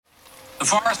The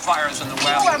forest fires in the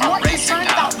West are raging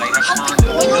now. They have burned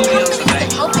millions of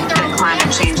acres.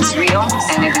 Climate change is real,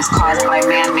 and it is caused by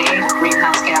man-made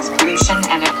greenhouse gas pollution,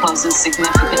 and it poses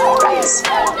significant threats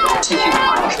to human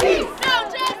life.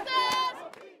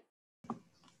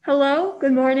 Hello,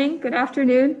 good morning, good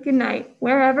afternoon, good night,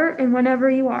 wherever and whenever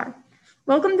you are.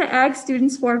 Welcome to Ag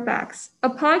Students for Facts, a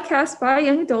podcast by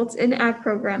young adults in ag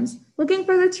programs, looking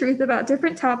for the truth about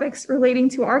different topics relating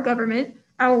to our government,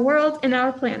 our world, and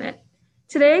our planet.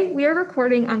 Today, we are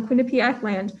recording on Quinnipiac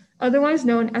land, otherwise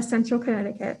known as Central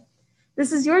Connecticut.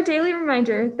 This is your daily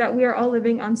reminder that we are all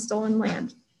living on stolen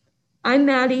land. I'm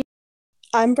Maddie.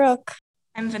 I'm Brooke.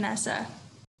 I'm Vanessa.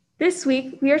 This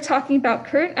week, we are talking about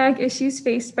current ag issues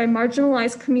faced by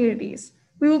marginalized communities.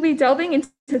 We will be delving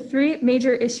into three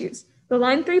major issues: the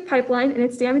Line 3 pipeline and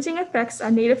its damaging effects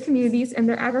on Native communities and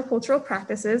their agricultural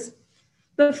practices,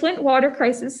 the Flint water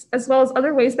crisis, as well as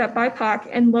other ways that BIPOC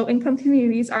and low-income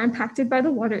communities are impacted by the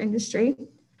water industry,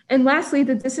 and lastly,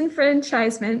 the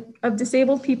disenfranchisement of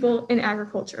disabled people in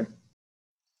agriculture.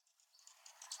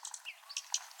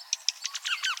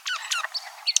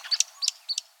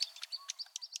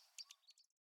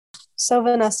 So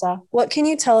Vanessa, what can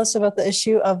you tell us about the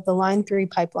issue of the Line 3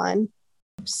 pipeline?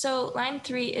 So Line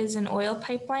 3 is an oil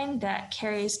pipeline that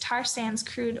carries tar sands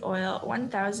crude oil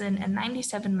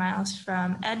 1,097 miles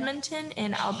from Edmonton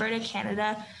in Alberta,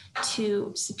 Canada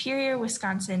to Superior,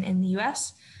 Wisconsin in the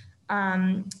US.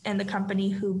 And the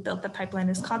company who built the pipeline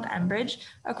is called Enbridge.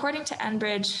 According to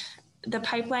Enbridge, the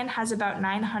pipeline has about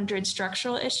 900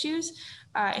 structural issues,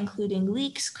 including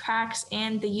leaks, cracks,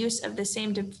 and the use of the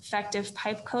same defective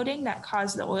pipe coating that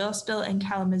caused the oil spill in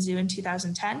Kalamazoo in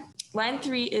 2010. Line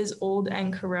 3 is old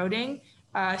and corroding.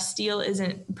 Steel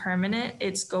isn't permanent.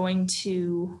 It's going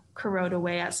to corrode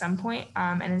away at some point.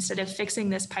 And instead of fixing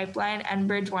this pipeline,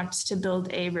 Enbridge wants to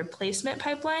build a replacement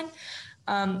pipeline,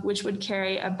 which would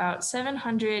carry about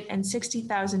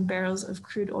 760,000 barrels of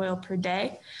crude oil per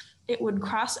day. It would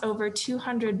cross over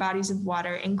 200 bodies of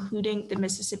water, including the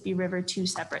Mississippi River, 2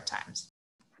 separate times.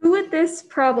 Who would this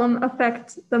problem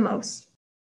affect the most?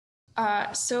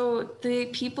 So the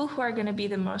people who are going to be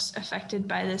the most affected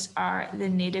by this are the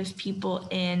Native people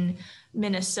in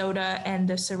Minnesota and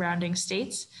the surrounding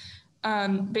states.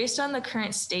 Based on the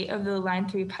current state of the Line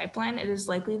 3 pipeline, it is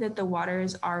likely that the water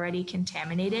is already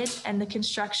contaminated, and the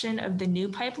construction of the new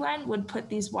pipeline would put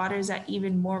these waters at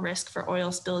even more risk for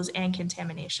oil spills and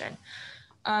contamination.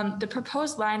 The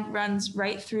proposed line runs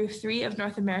right through 3 of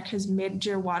North America's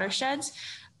major watersheds,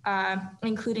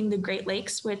 including the Great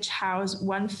Lakes, which house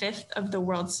 1/5 of the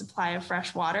world's supply of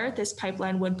fresh water. This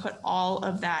pipeline would put all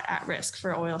of that at risk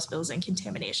for oil spills and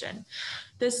contamination.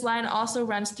 This line also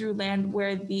runs through land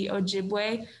where the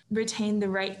Ojibwe retain the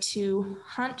right to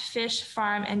hunt, fish,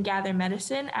 farm, and gather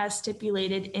medicine as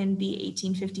stipulated in the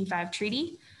 1855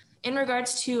 treaty. In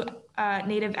regards to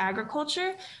native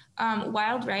agriculture,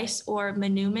 wild rice or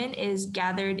manoomin is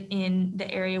gathered in the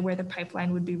area where the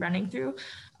pipeline would be running through.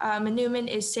 Manoomin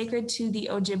is sacred to the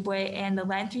Ojibwe, and the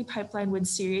Line 3 pipeline would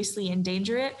seriously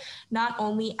endanger it, not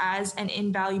only as an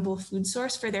invaluable food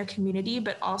source for their community,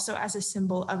 but also as a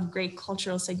symbol of great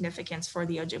cultural significance for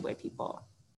the Ojibwe people.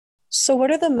 So what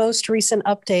are the most recent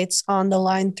updates on the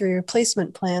Line 3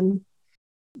 replacement plan?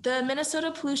 The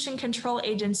Minnesota Pollution Control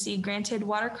Agency granted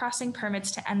water crossing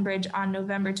permits to Enbridge on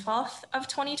November 12th of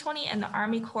 2020, and the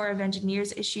Army Corps of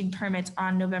Engineers issued permits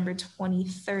on November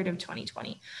 23rd of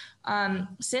 2020.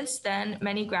 Since then,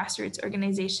 many grassroots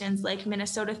organizations like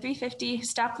Minnesota 350,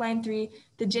 Stop Line 3,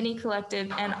 the Ginny Collective,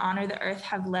 and Honor the Earth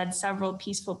have led several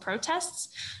peaceful protests.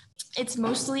 It's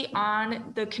mostly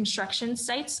on the construction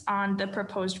sites on the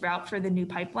proposed route for the new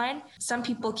pipeline. Some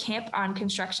people camp on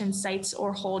construction sites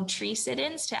or hold tree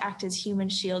sit-ins to act as human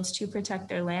shields to protect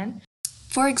their land.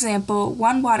 For example,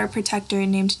 one water protector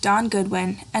named Dawn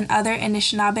Goodwin and other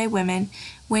Anishinaabe women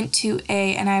went to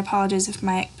and I apologize if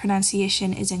my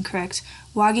pronunciation is incorrect,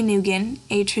 Wagenugan,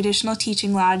 a traditional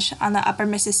teaching lodge on the upper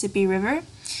Mississippi River,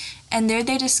 and there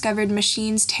they discovered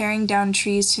machines tearing down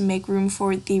trees to make room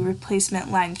for the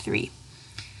replacement Line 3.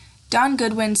 Dawn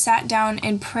Goodwin sat down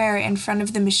in prayer in front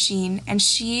of the machine, and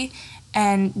she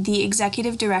and the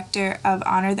executive director of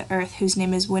Honor the Earth, whose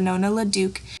name is Winona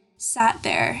LaDuke, sat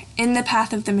there in the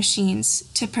path of the machines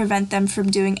to prevent them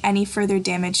from doing any further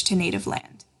damage to native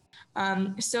land.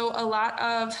 So a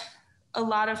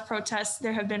lot of protests.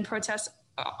 There have been protests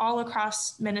all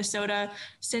across Minnesota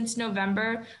since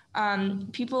November.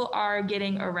 People are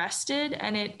getting arrested,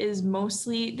 and it is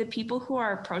mostly the people who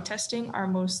are protesting are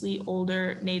mostly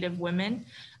older Native women.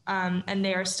 and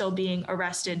they are still being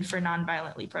arrested for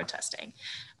non-violently protesting.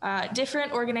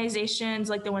 Different organizations,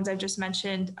 like the ones I've just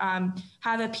mentioned,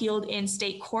 have appealed in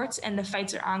state courts, and the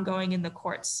fights are ongoing in the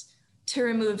courts to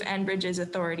remove Enbridge's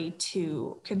authority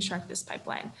to construct this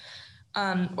pipeline.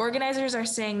 Organizers are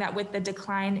saying that with the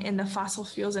decline in the fossil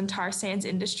fuels and tar sands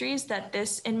industries, that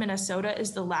this in Minnesota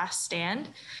is the last stand.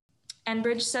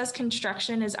 Enbridge says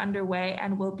construction is underway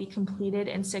and will be completed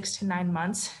in 6 to 9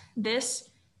 months.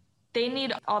 They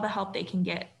need all the help they can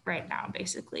get right now,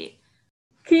 basically.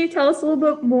 Can you tell us a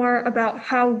little bit more about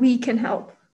how we can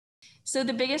help? So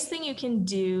the biggest thing you can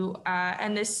do,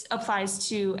 and this applies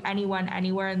to anyone,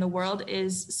 anywhere in the world,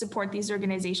 is support these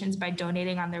organizations by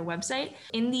donating on their website.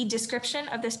 In the description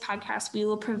of this podcast, we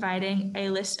will be providing a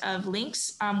list of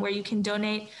links where you can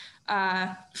donate.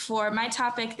 For my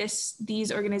topic,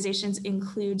 these organizations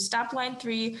include Stop Line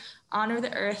 3, Honor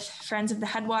the Earth, Friends of the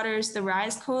Headwaters, the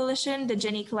Rise Coalition, the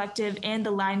Ginny Collective, and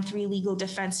the Line 3 Legal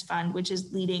Defense Fund, which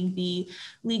is leading the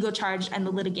legal charge and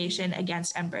the litigation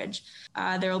against Enbridge.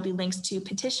 There will be links to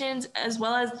petitions, as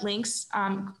well as links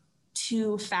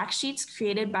to fact sheets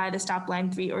created by the Stop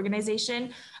Line 3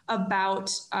 organization about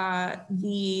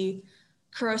the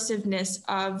corrosiveness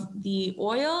of the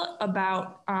oil,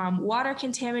 about water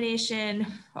contamination,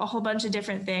 a whole bunch of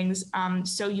different things,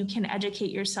 so you can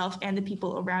educate yourself and the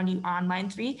people around you on Line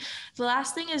 3. The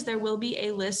last thing is there will be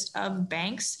a list of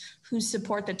banks who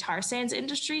support the tar sands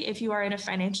industry. If you are in a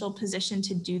financial position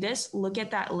to do this, look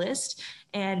at that list.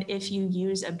 And if you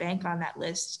use a bank on that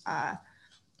list,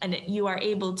 and you are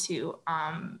able to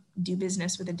do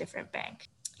business with a different bank.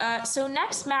 So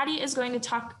next, Maddie is going to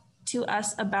talk to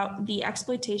us about the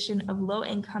exploitation of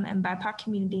low-income and BIPOC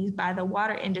communities by the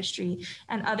water industry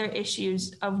and other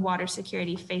issues of water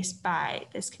security faced by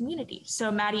this community.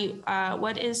 So Maddie,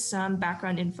 what is some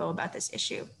background info about this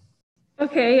issue?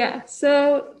 Okay, yeah.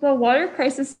 So the water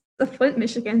crisis of Flint,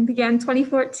 Michigan began in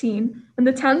 2014 when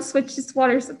the town switched its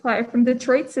water supply from the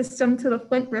Detroit system to the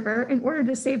Flint River in order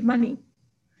to save money.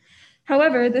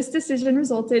 However, this decision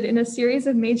resulted in a series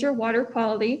of major water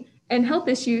quality and health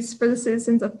issues for the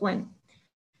citizens of Flint.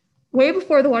 Way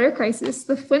before the water crisis,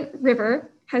 the Flint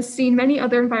River has seen many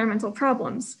other environmental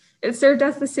problems. It served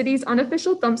as the city's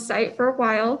unofficial dump site for a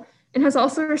while and has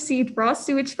also received raw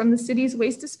sewage from the city's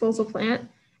waste disposal plant,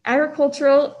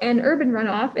 agricultural and urban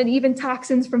runoff, and even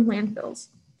toxins from landfills.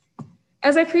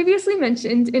 As I previously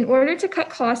mentioned, in order to cut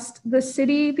costs, the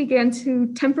city began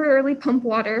to temporarily pump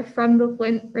water from the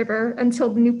Flint River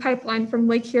until the new pipeline from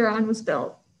Lake Huron was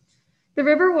built. The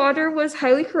river water was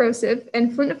highly corrosive,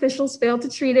 and Flint officials failed to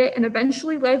treat it, and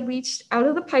eventually lead leached out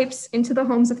of the pipes into the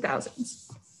homes of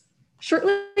thousands.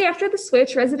 Shortly after the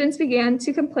switch, residents began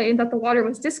to complain that the water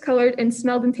was discolored and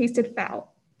smelled and tasted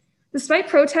foul. Despite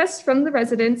protests from the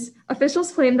residents,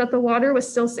 officials claimed that the water was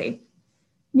still safe.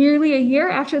 Nearly a year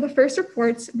after the first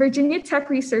reports, Virginia Tech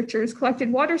researchers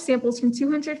collected water samples from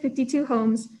 252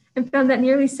 homes and found that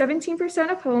nearly 17%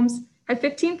 of homes had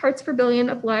 15 parts per billion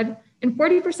of lead, and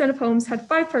 40% of homes had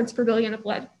 5 parts per billion of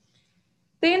lead.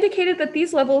 They indicated that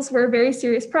these levels were a very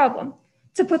serious problem.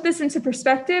 To put this into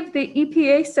perspective, the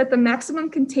EPA set the maximum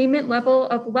containment level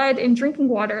of lead in drinking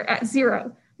water at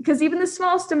 0, because even the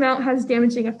smallest amount has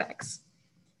damaging effects.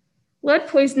 Lead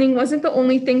poisoning wasn't the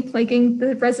only thing plaguing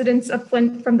the residents of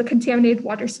Flint from the contaminated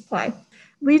water supply.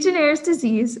 Legionnaire's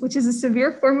disease, which is a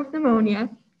severe form of pneumonia,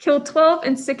 killed 12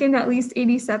 and sickened at least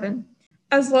 87.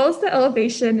 As well as the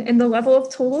elevation in the level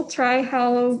of total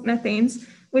trihalomethanes,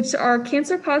 which are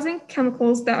cancer-causing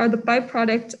chemicals that are the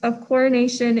byproduct of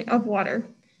chlorination of water.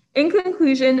 In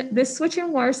conclusion, this switch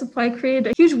in water supply created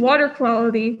a huge water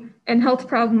quality and health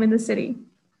problem in the city.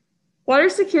 Water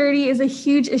security is a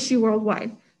huge issue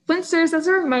worldwide. Flint serves as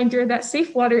a reminder that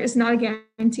safe water is not a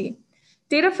guarantee.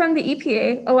 Data from the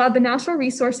EPA allowed the Natural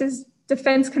Resources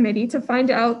Defense Committee to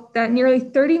find out that nearly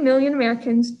 30 million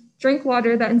Americans drink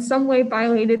water that in some way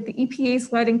violated the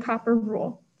EPA's lead and copper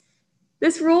rule.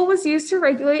 This rule was used to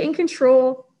regulate and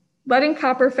control lead and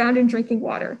copper found in drinking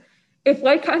water. If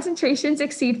lead concentrations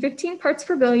exceed 15 parts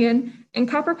per billion and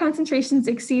copper concentrations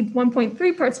exceed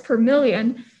 1.3 parts per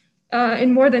million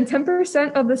in more than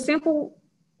 10% of the sample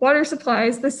water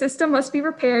supplies, the system must be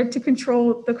repaired to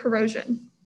control the corrosion.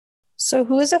 So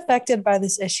who is affected by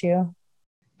this issue?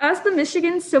 As the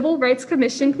Michigan Civil Rights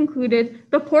Commission concluded,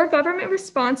 the poor government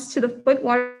response to the Flint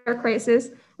water crisis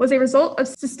was a result of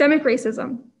systemic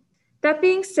racism. That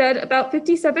being said, about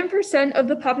 57% of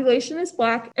the population is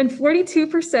Black and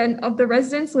 42% of the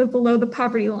residents live below the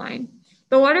poverty line.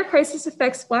 The water crisis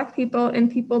affects Black people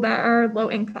and people that are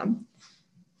low income.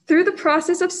 Through the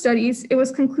process of studies, it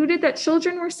was concluded that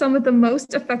children were some of the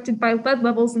most affected by lead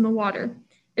levels in the water.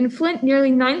 In Flint,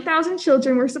 nearly 9,000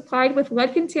 children were supplied with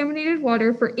lead-contaminated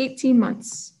water for 18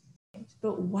 months.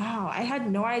 But wow, I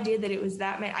had no idea that it was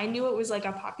that many. I knew it was like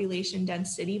a population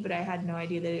dense city, but I had no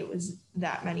idea that it was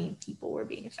that many people were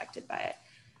being affected by it.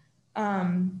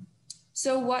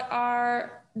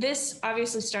 This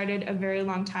obviously started a very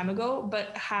long time ago,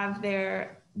 but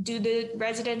do the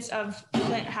residents of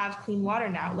Flint have clean water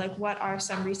now? Like, what are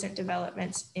some recent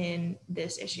developments in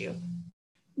this issue?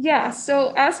 Yeah,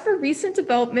 so as for recent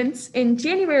developments, in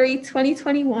January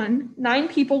 2021, 9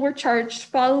 people were charged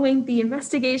following the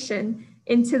investigation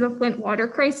into the Flint water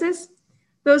crisis.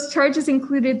 Those charges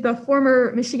included the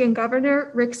former Michigan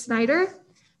governor, Rick Snyder.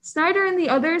 Snyder and the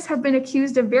others have been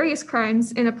accused of various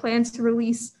crimes in a plan to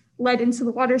release lead into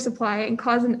the water supply and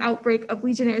cause an outbreak of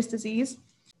Legionnaire's disease.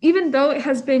 Even though it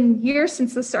has been years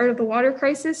since the start of the water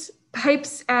crisis,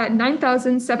 pipes at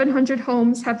 9,700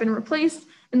 homes have been replaced,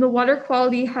 and the water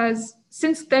quality has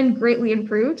since then greatly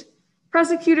improved.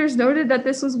 Prosecutors noted that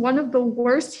this was one of the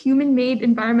worst human-made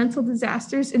environmental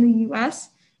disasters in the US,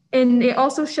 and it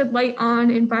also shed light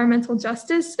on environmental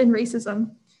justice and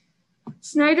racism.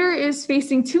 Snyder is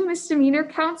facing 2 misdemeanor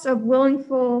counts of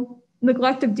willful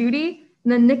neglect of duty,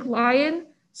 and then Nick Lyon,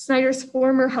 Snyder's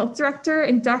former health director,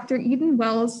 and Dr. Eden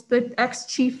Wells, the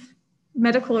ex-chief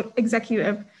medical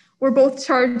executive, were both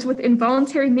charged with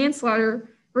involuntary manslaughter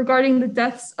regarding the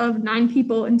deaths of 9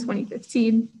 people in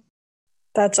 2015.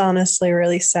 That's honestly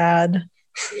really sad.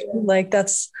 Like, I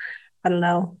don't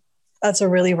know. That's a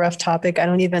really rough topic. I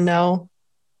don't even know.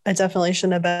 It definitely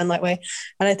shouldn't have been that way.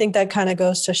 And I think that kind of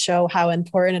goes to show how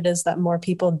important it is that more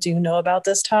people do know about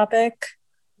this topic,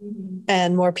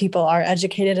 and more people are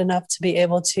educated enough to be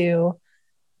able to,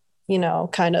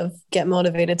 kind of get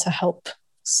motivated to help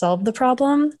solve the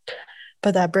problem.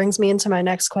 But that brings me into my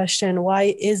next question.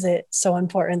 Why is it so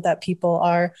important that people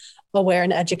are aware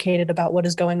and educated about what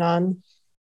is going on?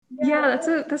 Yeah,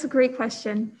 that's a great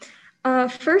question.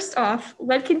 First off,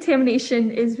 lead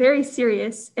contamination is very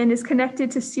serious and is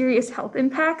connected to serious health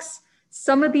impacts.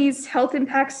 Some of these health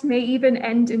impacts may even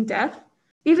end in death.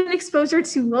 Even exposure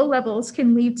to low levels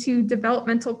can lead to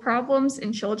developmental problems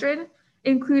in children,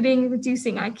 including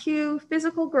reducing IQ,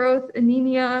 physical growth,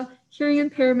 anemia, hearing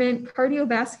impairment,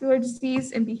 cardiovascular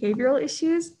disease, and behavioral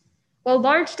issues, while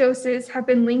large doses have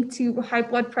been linked to high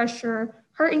blood pressure,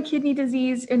 heart and kidney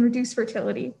disease, and reduced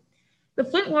fertility. The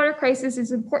Flint water crisis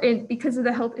is important because of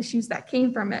the health issues that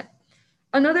came from it.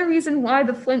 Another reason why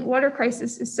the Flint water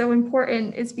crisis is so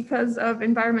important is because of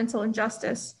environmental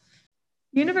injustice.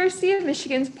 University of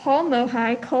Michigan's Paul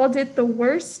Mohai called it the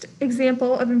worst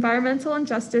example of environmental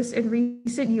injustice in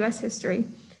recent US history.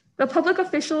 The public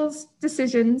officials'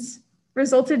 decisions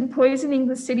resulted in poisoning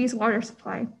the city's water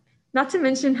supply, not to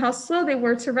mention how slow they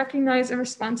were to recognize and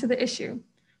respond to the issue.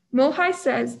 Mohai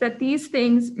says that these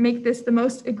things make this the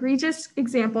most egregious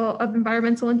example of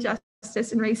environmental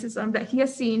injustice and racism that he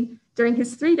has seen during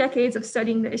his 3 decades of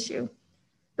studying the issue.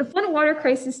 The Flint water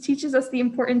crisis teaches us the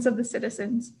importance of the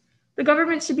citizens. The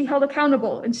government should be held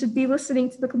accountable and should be listening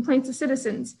to the complaints of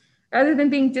citizens rather than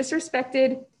being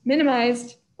disrespected,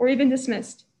 minimized, or even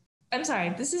dismissed. I'm sorry,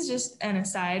 this is just an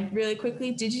aside really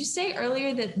quickly. Did you say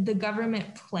earlier that the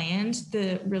government planned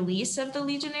the release of the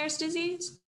Legionnaire's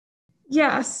disease?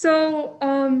 Yeah, so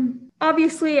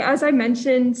obviously, as I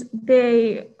mentioned,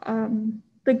 the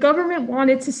government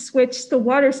wanted to switch the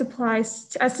water supplies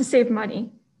to save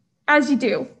money, as you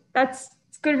do. That's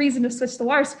a good reason to switch the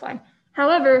water supply.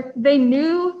 However, they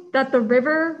knew that the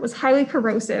river was highly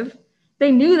corrosive.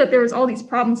 They knew that there was all these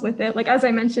problems with it. Like, as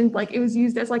I mentioned, like it was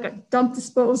used as like a dump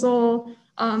disposal.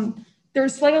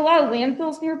 There's like a lot of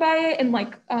landfills nearby it, and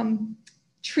like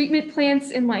treatment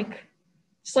plants and like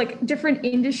just like different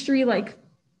industry, like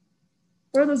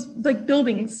what are those like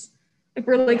buildings, like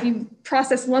where like you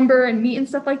process lumber and meat and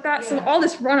stuff like that. Yeah. So all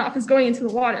this runoff is going into the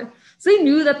water. So they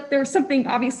knew that there was something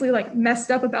obviously like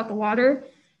messed up about the water.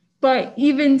 But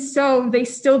even so, they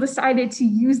still decided to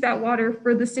use that water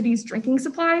for the city's drinking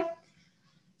supply.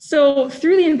 So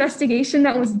through the investigation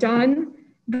that was done,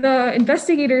 the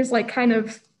investigators like kind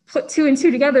of put 2 and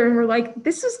 2 together and were like,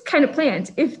 this was kind of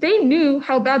planned. If they knew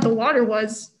how bad the water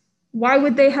was, why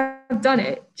would they have done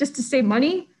it? Just to save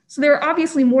money? So they were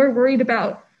obviously more worried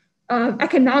about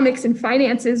economics and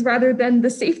finances rather than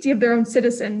the safety of their own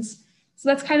citizens. So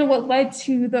that's kind of what led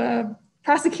to the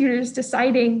prosecutors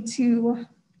deciding to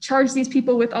charge these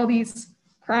people with all these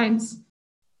crimes.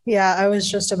 Yeah, I was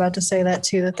just about to say that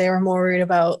too, that they were more worried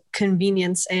about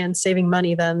convenience and saving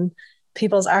money than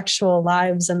people's actual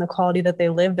lives and the quality that they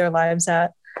live their lives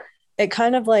at. It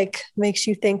kind of like makes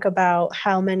you think about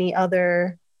how many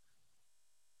other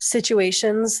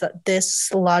situations that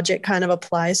this logic kind of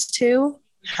applies to.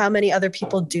 how many other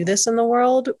people do this in the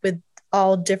world with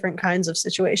all different kinds of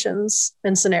situations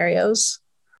and scenarios.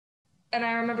 And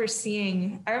I remember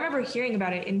hearing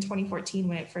about it in 2014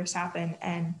 when it first happened.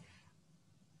 And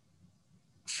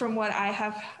from what I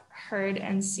have heard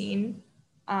and seen,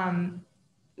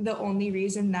 the only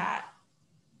reason that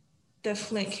the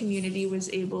Flint community was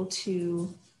able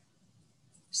to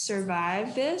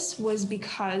survive this was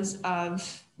because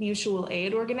of mutual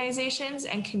aid organizations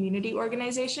and community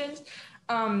organizations.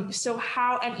 And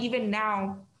even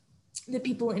now, the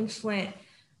people in Flint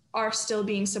are still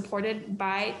being supported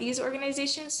by these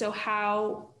organizations. So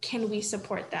how can we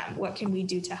support them? What can we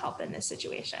do to help in this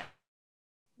situation?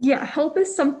 Yeah, help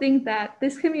is something that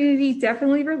this community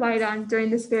definitely relied on during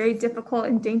this very difficult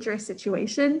and dangerous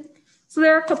situation. So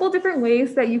there are a couple different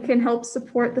ways that you can help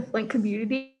support the Flint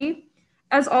community.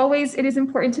 As always, it is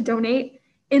important to donate.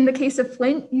 In the case of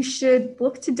Flint, you should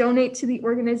look to donate to the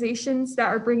organizations that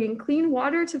are bringing clean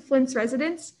water to Flint's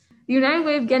residents. The United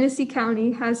Way of Genesee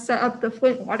County has set up the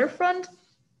Flint Water Fund.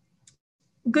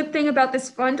 Good thing about this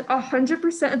fund,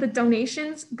 100% of the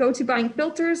donations go to buying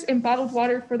filters and bottled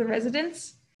water for the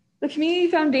residents. The Community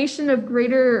Foundation of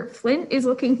Greater Flint is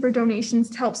looking for donations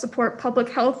to help support public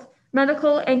health,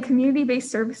 medical, and community-based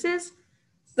services.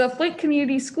 The Flint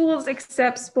Community Schools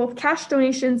accepts both cash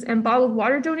donations and bottled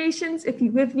water donations if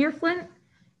you live near Flint.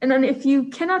 And then if you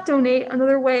cannot donate,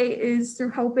 another way is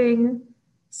through helping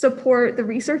support the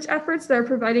research efforts that are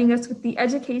providing us with the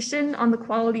education on the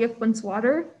quality of Flint's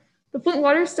water. The Flint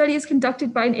Water Study is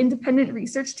conducted by an independent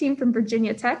research team from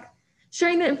Virginia Tech.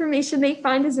 Sharing the information they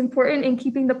find is important in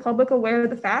keeping the public aware of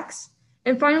the facts.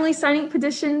 And finally, signing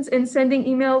petitions and sending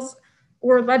emails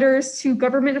or letters to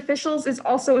government officials is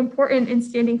also important in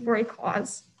standing for a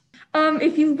cause.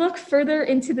 If you look further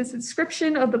into the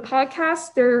description of the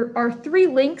podcast, there are 3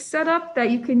 links set up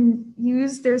that you can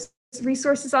use. There's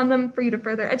resources on them for you to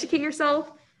further educate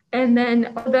yourself, and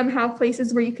then all of them have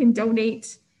places where you can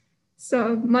donate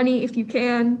some money if you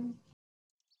can.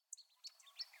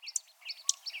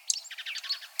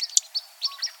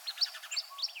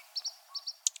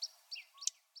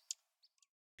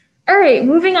 All right,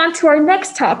 moving on to our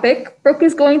next topic, Brooke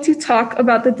is going to talk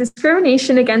about the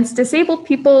discrimination against disabled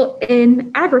people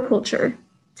in agriculture.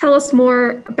 Tell us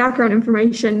more background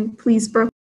information, please, Brooke.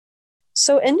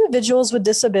 So individuals with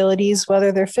disabilities,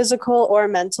 whether they're physical or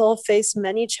mental, face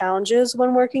many challenges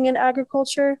when working in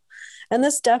agriculture, and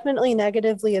this definitely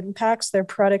negatively impacts their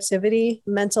productivity,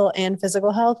 mental and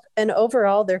physical health, and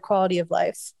overall their quality of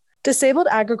life. Disabled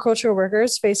agricultural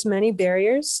workers face many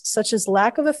barriers, such as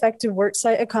lack of effective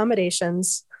worksite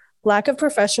accommodations, lack of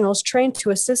professionals trained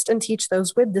to assist and teach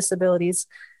those with disabilities,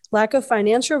 lack of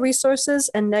financial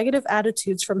resources, and negative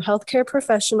attitudes from healthcare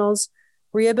professionals,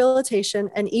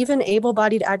 rehabilitation, and even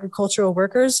able-bodied agricultural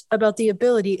workers about the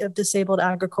ability of disabled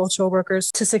agricultural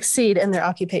workers to succeed in their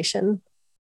occupation.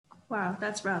 Wow,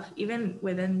 that's rough. Even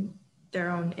within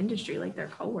their own industry, like their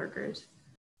coworkers.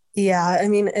 Yeah, I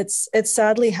mean, it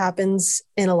sadly happens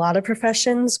in a lot of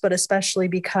professions, but especially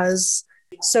because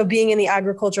being in the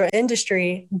agricultural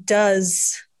industry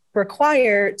does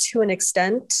require, to an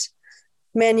extent,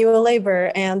 manual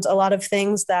labor and a lot of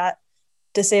things that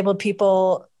disabled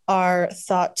people are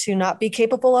thought to not be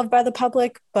capable of by the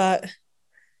public, but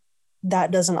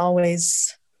that doesn't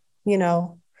always,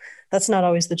 that's not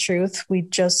always the truth. We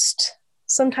just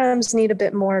sometimes need a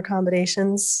bit more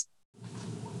accommodations.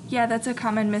 Yeah, that's a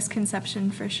common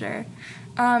misconception for sure.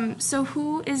 So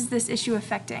who is this issue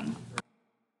affecting?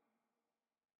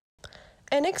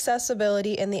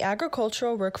 Inaccessibility in the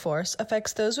agricultural workforce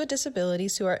affects those with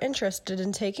disabilities who are interested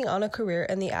in taking on a career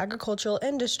in the agricultural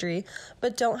industry,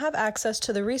 but don't have access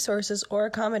to the resources or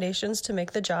accommodations to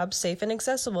make the job safe and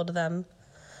accessible to them.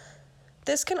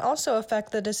 This can also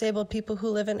affect the disabled people who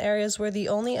live in areas where the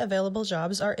only available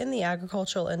jobs are in the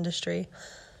agricultural industry.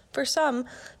 For some,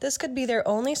 this could be their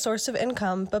only source of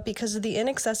income, but because of the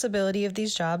inaccessibility of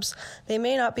these jobs, they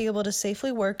may not be able to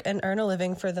safely work and earn a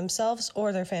living for themselves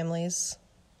or their families.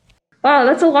 Wow,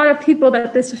 that's a lot of people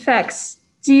that this affects.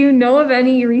 Do you know of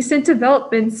any recent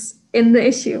developments in the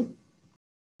issue?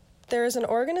 There is an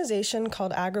organization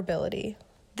called Agribility.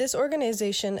 This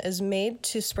organization is made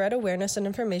to spread awareness and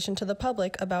information to the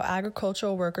public about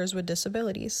agricultural workers with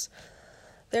disabilities.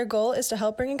 Their goal is to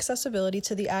help bring accessibility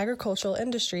to the agricultural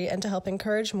industry and to help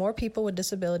encourage more people with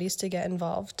disabilities to get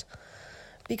involved.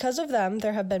 Because of them,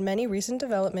 there have been many recent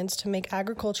developments to make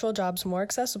agricultural jobs more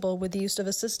accessible with the use of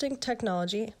assisting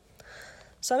technology.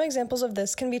 Some examples of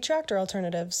this can be tractor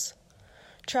alternatives.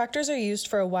 Tractors are used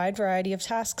for a wide variety of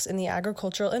tasks in the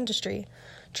agricultural industry.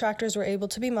 Tractors were able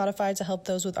to be modified to help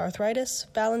those with arthritis,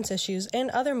 balance issues, and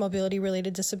other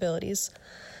mobility-related disabilities.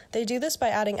 They do this by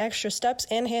adding extra steps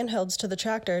and handhelds to the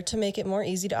tractor to make it more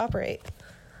easy to operate.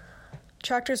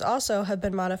 Tractors also have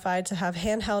been modified to have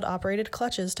handheld operated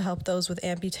clutches to help those with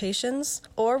amputations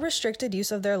or restricted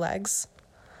use of their legs,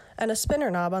 and a spinner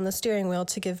knob on the steering wheel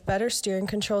to give better steering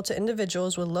control to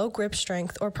individuals with low grip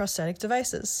strength or prosthetic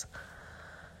devices.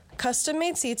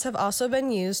 Custom-made seats have also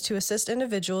been used to assist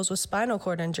individuals with spinal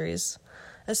cord injuries,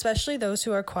 especially those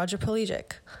who are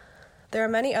quadriplegic. There are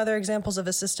many other examples of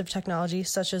assistive technology,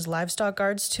 such as livestock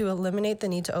guards to eliminate the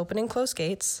need to open and close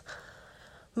gates,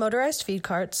 motorized feed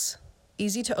carts,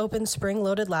 easy-to-open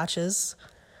spring-loaded latches,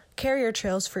 carrier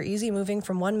trails for easy moving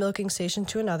from one milking station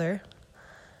to another,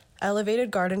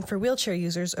 elevated garden for wheelchair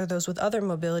users or those with other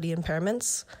mobility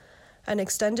impairments, and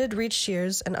extended reach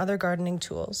shears and other gardening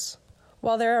tools.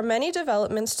 While there are many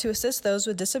developments to assist those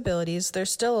with disabilities,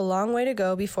 there's still a long way to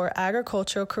go before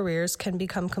agricultural careers can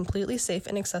become completely safe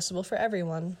and accessible for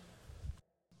everyone.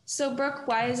 So, Brooke,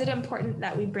 why is it important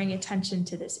that we bring attention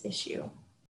to this issue?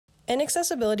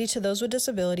 Inaccessibility to those with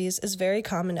disabilities is very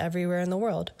common everywhere in the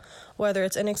world, whether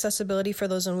it's inaccessibility for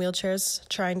those in wheelchairs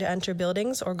trying to enter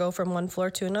buildings or go from one floor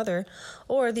to another,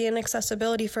 or the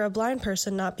inaccessibility for a blind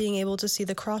person not being able to see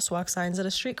the crosswalk signs at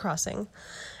a street crossing.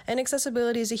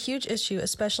 Inaccessibility is a huge issue,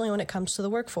 especially when it comes to the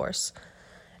workforce.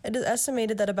 It is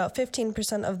estimated that about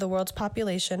 15% of the world's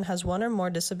population has one or more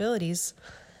disabilities.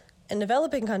 In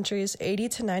developing countries, 80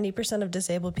 to 90% of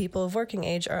disabled people of working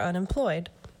age are unemployed,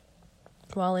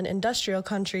 while in industrial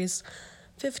countries,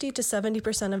 50 to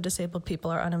 70% of disabled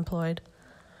people are unemployed.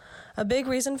 A big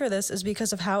reason for this is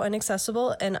because of how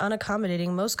inaccessible and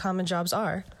unaccommodating most common jobs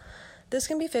are. This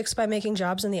can be fixed by making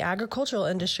jobs in the agricultural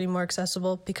industry more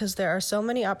accessible because there are so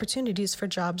many opportunities for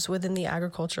jobs within the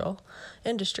agricultural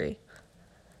industry.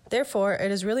 Therefore,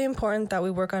 it is really important that we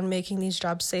work on making these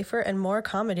jobs safer and more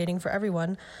accommodating for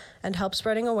everyone and help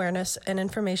spreading awareness and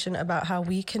information about how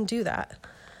we can do that.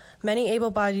 Many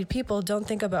able-bodied people don't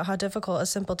think about how difficult a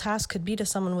simple task could be to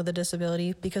someone with a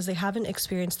disability because they haven't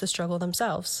experienced the struggle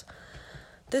themselves.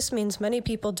 This means many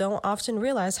people don't often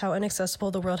realize how inaccessible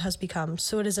the world has become,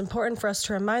 so it is important for us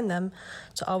to remind them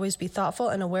to always be thoughtful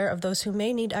and aware of those who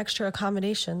may need extra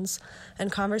accommodations,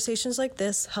 and conversations like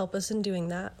this help us in doing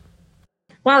that.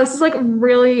 Wow, this is like a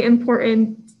really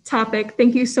important topic.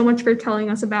 Thank you so much for telling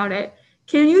us about it.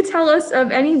 Can you tell us of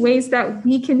any ways that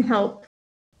we can help?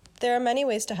 There are many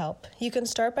ways to help. You can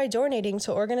start by donating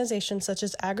to organizations such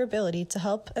as Agribility to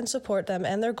help and support them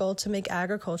and their goal to make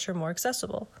agriculture more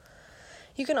accessible.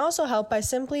 You can also help by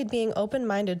simply being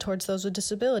open-minded towards those with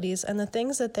disabilities and the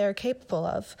things that they are capable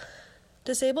of.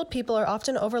 Disabled people are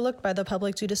often overlooked by the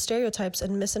public due to stereotypes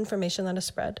and misinformation that is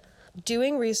spread.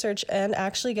 Doing research and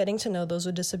actually getting to know those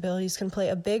with disabilities can play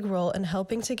a big role in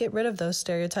helping to get rid of those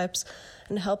stereotypes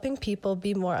and helping people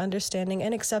be more understanding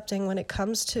and accepting when it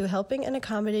comes to helping and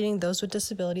accommodating those with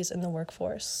disabilities in the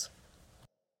workforce.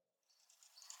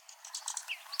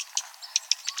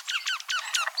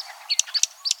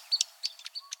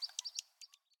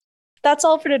 That's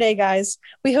all for today, guys.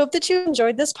 We hope that you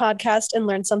enjoyed this podcast and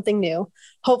learned something new.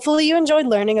 Hopefully you enjoyed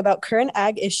learning about current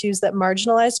ag issues that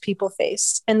marginalized people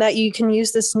face, and that you can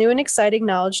use this new and exciting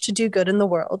knowledge to do good in the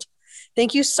world.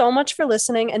 Thank you so much for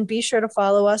listening, and be sure to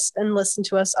follow us and listen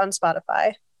to us on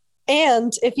Spotify.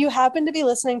 And if you happen to be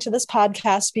listening to this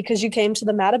podcast because you came to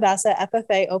the Mattabassa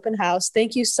FFA open house,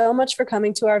 thank you so much for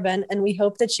coming to our event, and we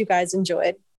hope that you guys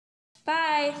enjoyed.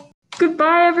 Bye.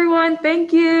 Goodbye, everyone.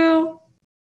 Thank you.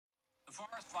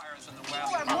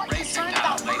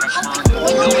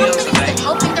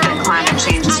 Climate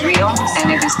change is real,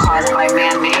 and it is caused by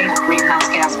man-made greenhouse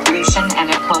gas pollution, and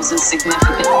it poses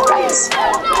significant threats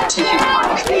to human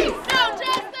life.